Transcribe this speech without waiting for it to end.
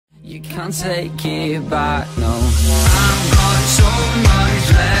You can't take it back, no. I've got so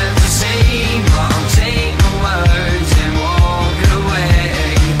much left to say, but I'll take my words and walk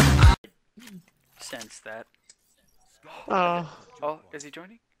away. Sense that. Oh, is he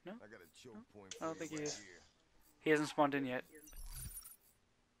joining? No? I don't think he is. He hasn't spawned in yet.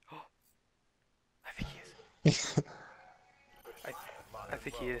 Oh, I think he is. I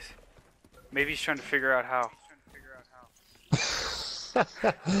think he is. Maybe he's trying to figure out how.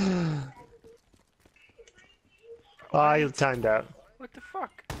 Ah, you timed out. What the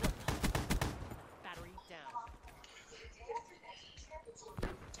fuck? Battery down.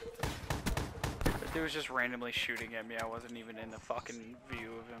 That dude was just randomly shooting at me. I wasn't even in the fucking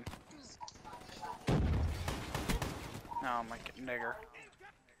view of him. Oh my nigger.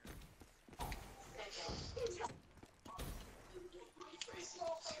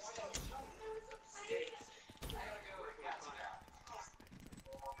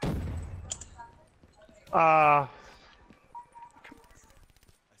 Oh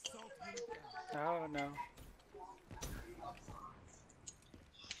no.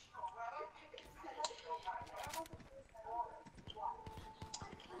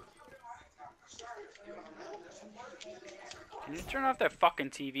 Can you turn off that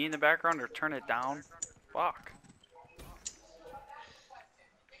fucking TV in the background or turn it down? Fuck.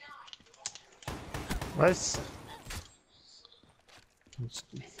 What?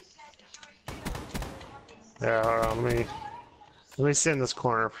 Yeah, hold on, let me sit in this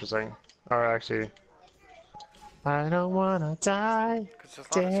corner for a second. Or actually, I don't wanna die. Cause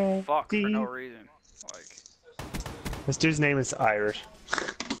just loud as fuck for no reason. Like, this dude's name is Irish.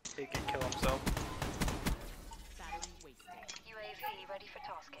 he can kill himself. UAV ready for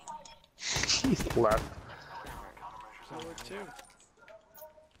tasking. He's left. So would too.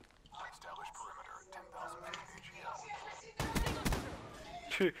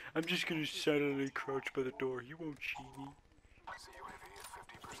 I'm just gonna silently crouch by the door. You won't see me.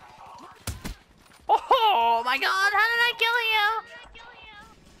 Oh my god, how did I kill you?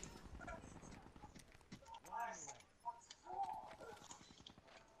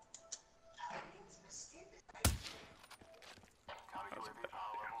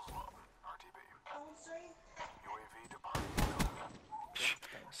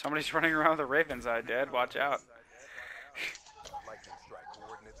 Somebody's running around with a Raven's Eye, Dad. Watch out.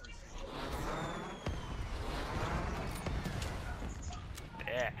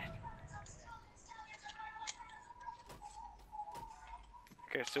 Yeah.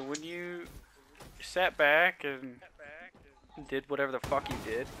 Okay, so when you sat back and did whatever the fuck you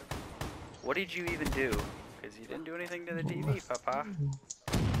did, what did you even do? Because you didn't do anything to the TV, Papa.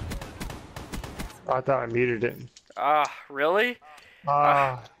 Oh, I thought I muted it. Ah, really?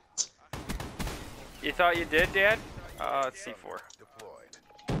 You thought you did, Dad? It's C4.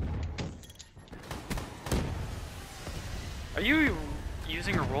 Are you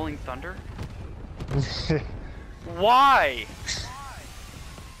using a Rolling Thunder? Why?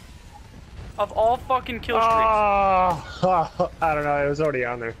 Of all fucking kill streaks. I don't know, it was already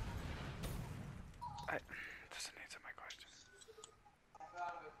on there. Doesn't answer my question.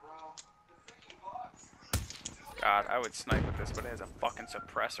 God, I would snipe with this, but it has a fucking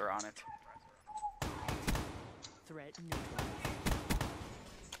suppressor on it. Threat neutral.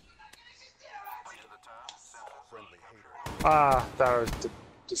 That was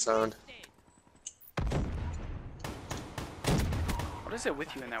disowned. What is it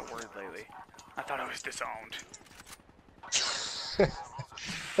with you in that word lately? I thought it was disowned.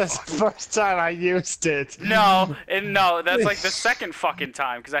 That's the first time I used it. No, no, that's like the second fucking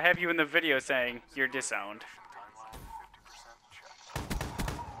time, because I have you in the video saying you're disowned.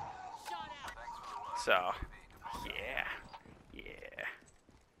 So, yeah.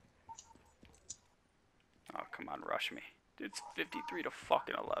 Oh, come on, rush me. It's 53 to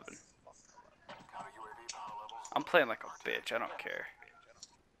fucking 11. I'm playing like a bitch, I don't care.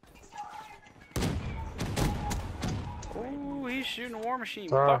 Ooh, he's shooting a war machine.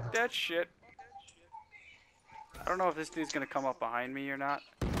 Fuck that shit. I don't know if this dude's gonna come up behind me or not.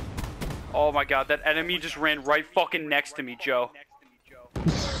 Oh my god, that enemy just ran right fucking next to me, Joe.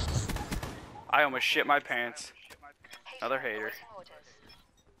 I almost shit my pants. Another hater.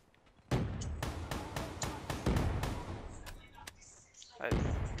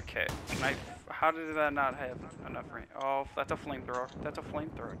 Okay, how did that not have enough range? Oh, that's a flamethrower. That's a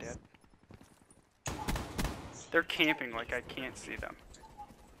flamethrower, Dad. They're camping like I can't see them.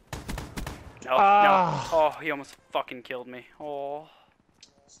 No, no. Oh, he almost fucking killed me. Oh.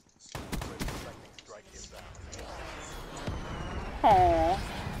 Oh.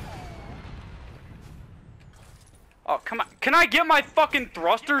 Oh, come on. Can I get my fucking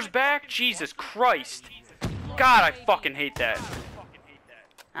thrusters back? Jesus Christ. God, I fucking hate that.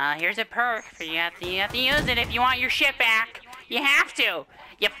 Here's a perk for you. You have to use it if you want your shit back. You have to.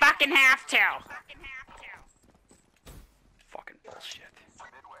 You fucking have to. Fucking bullshit.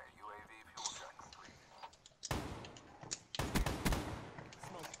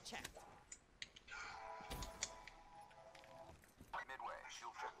 Smoke check.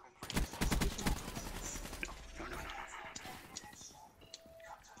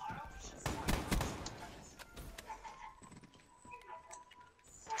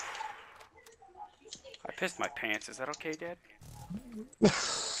 I pissed my pants. Is that okay, Dad?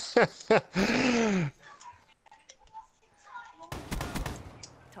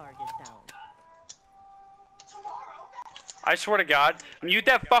 Target down. I swear to God, mute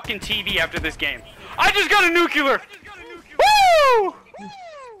that fucking TV after this game. I just got a nuclear! Woo!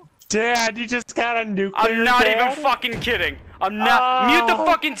 Dad, you just got a nuclear. I'm not Dad? even fucking kidding. I'm not. Mute the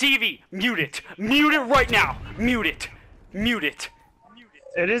fucking TV. Mute it. Mute it right now. Mute it. Mute it.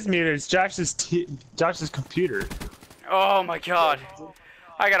 It is muted. It's Josh's computer. Oh my God.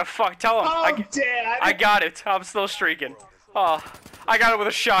 I gotta tell him. Oh, Dad. I got it. I'm still streaking. Oh, I got it with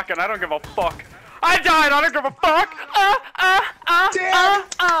a shotgun. I don't give a fuck. I died. I don't give a fuck.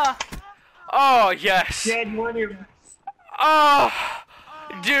 Oh yes. Dad, you want your... Oh,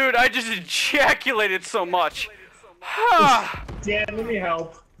 dude, I just ejaculated so much. Dad, let me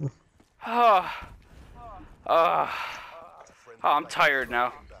help. Oh, I'm tired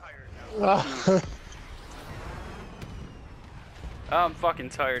now. I'm fucking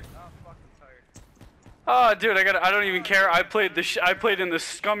tired. Oh, dude, I don't even care. I played in the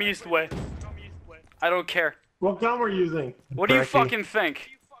scummiest way. I don't care. What gun we're using? What do you fucking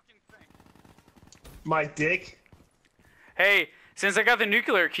think? My dick? Hey, since I got the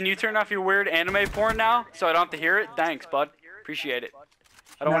nuclear, can you turn off your weird anime porn now so I don't have to hear it? Thanks, bud. Appreciate it.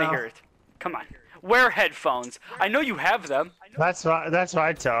 I don't want to hear it. Come on. Wear headphones. I know you have them. That's what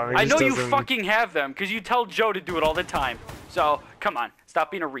I tell him. I know you fucking have them because you tell Joe to do it all the time. So, come on.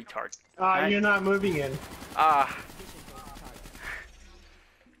 Stop being a retard. Right? You're not moving in. I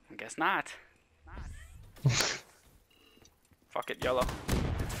guess not. Fuck it, yellow.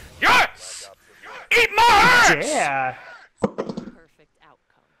 Yes! Eat more hearts! Yeah.